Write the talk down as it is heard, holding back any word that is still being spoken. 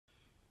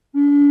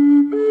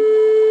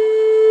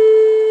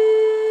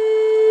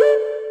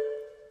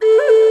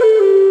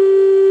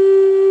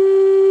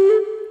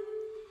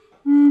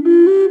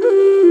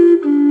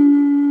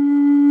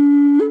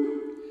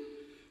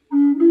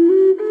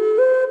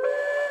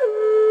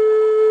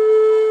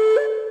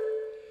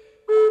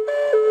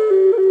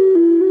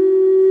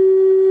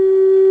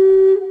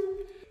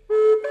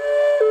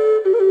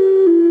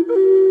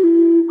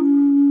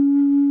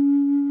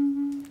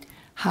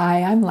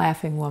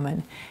Laughing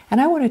Womyn,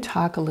 and I want to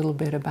talk a little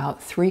bit about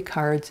 3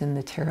 cards in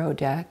the tarot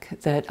deck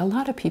that a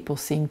lot of people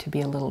seem to be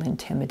a little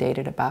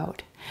intimidated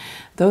about.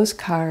 Those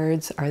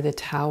cards are the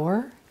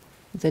Tower,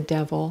 the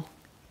Devil,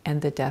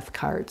 and the Death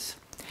cards.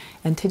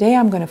 And today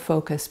I'm going to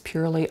focus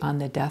purely on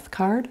the Death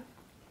card.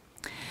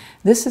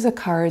 This is a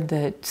card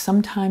that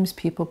sometimes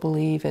people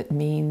believe it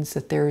means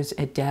that there's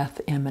a death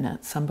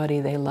imminent.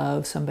 Somebody they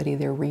love, somebody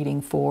they're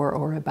reading for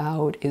or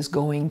about is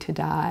going to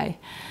die.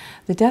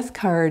 The Death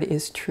card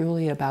is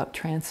truly about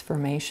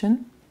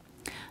transformation.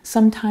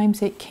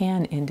 Sometimes it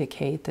can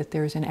indicate that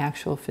there's an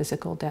actual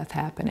physical death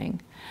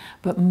happening,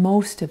 but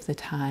most of the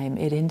time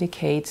it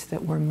indicates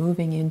that we're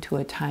moving into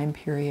a time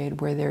period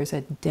where there's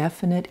a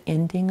definite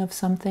ending of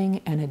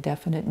something and a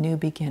definite new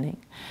beginning.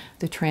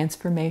 The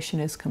transformation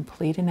is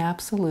complete and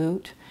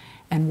absolute,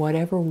 and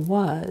whatever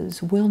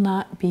was will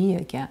not be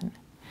again.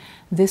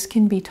 This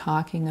can be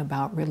talking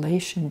about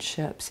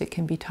relationships, it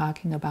can be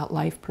talking about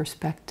life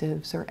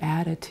perspectives or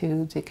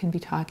attitudes, it can be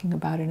talking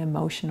about an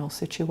emotional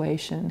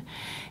situation,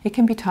 it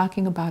can be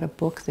talking about a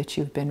book that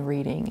you've been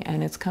reading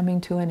and it's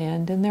coming to an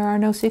end and there are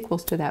no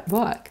sequels to that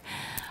book.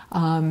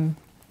 In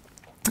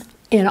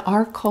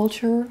our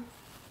culture,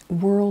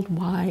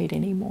 worldwide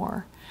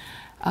anymore,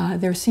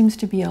 there seems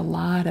to be a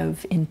lot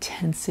of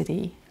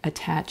intensity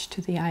attached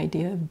to the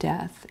idea of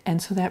death,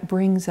 and so that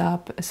brings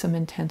up some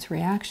intense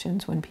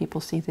reactions when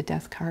people see the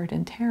Death card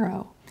in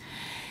tarot.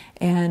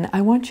 And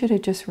I want you to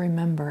just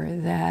remember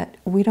that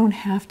we don't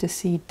have to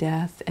see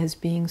death as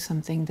being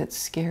something that's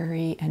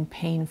scary and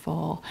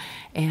painful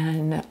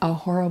and a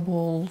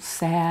horrible,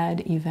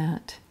 sad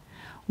event.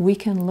 We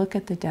can look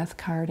at the Death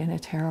card in a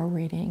tarot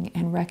reading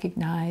and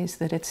recognize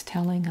that it's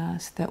telling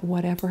us that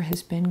whatever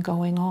has been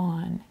going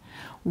on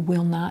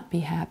will not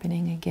be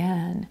happening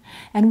again.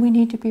 And we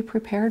need to be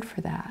prepared for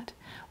that.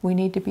 We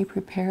need to be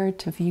prepared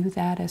to view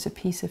that as a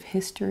piece of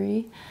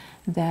history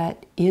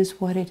that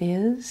is what it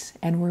is,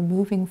 and we're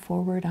moving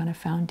forward on a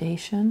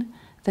foundation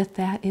that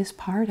that is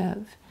part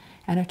of.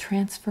 And a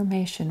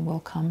transformation will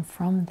come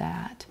from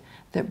that,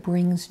 that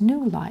brings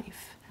new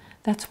life.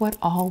 That's what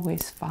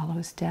always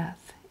follows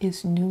death,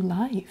 is new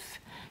life.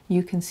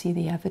 You can see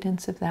the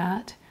evidence of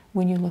that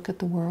when you look at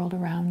the world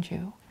around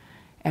you.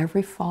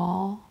 Every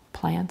fall,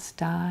 plants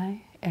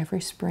die.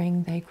 Every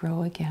spring, they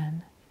grow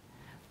again.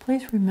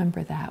 Please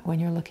remember that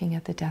when you're looking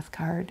at the Death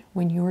card,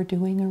 when you're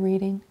doing a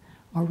reading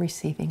or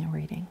receiving a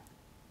reading.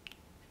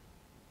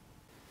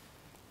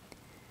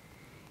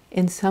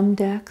 In some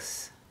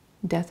decks,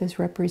 death is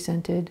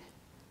represented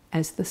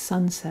as the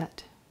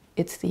sunset.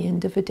 It's the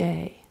end of a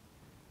day,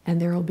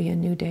 and there will be a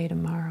new day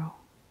tomorrow.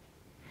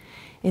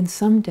 In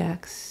some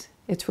decks,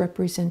 it's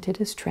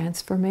represented as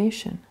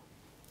transformation.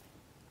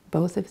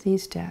 Both of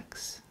these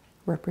decks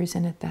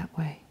represent it that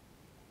way.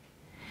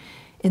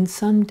 In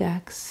some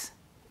decks,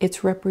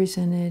 it's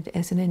represented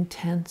as an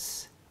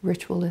intense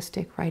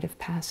ritualistic rite of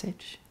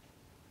passage.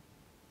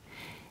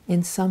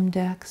 In some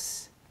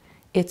decks,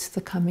 it's the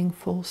coming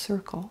full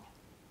circle,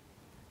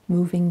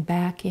 moving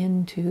back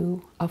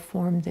into a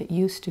form that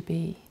used to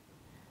be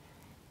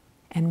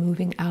and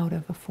moving out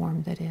of a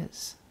form that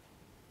is.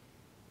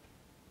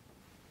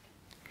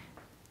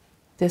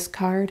 This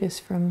card is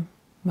from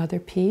Mother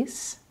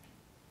Peace.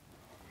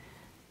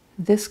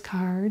 This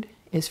card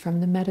is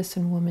from the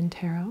Medicine Woman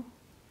Tarot.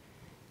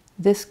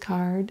 This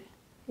card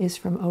is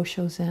from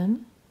Osho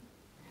Zen.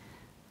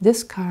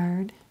 This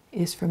card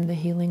is from the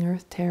Healing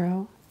Earth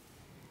Tarot.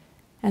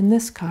 And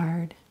this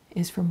card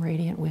is from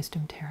Radiant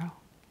Wisdom Tarot.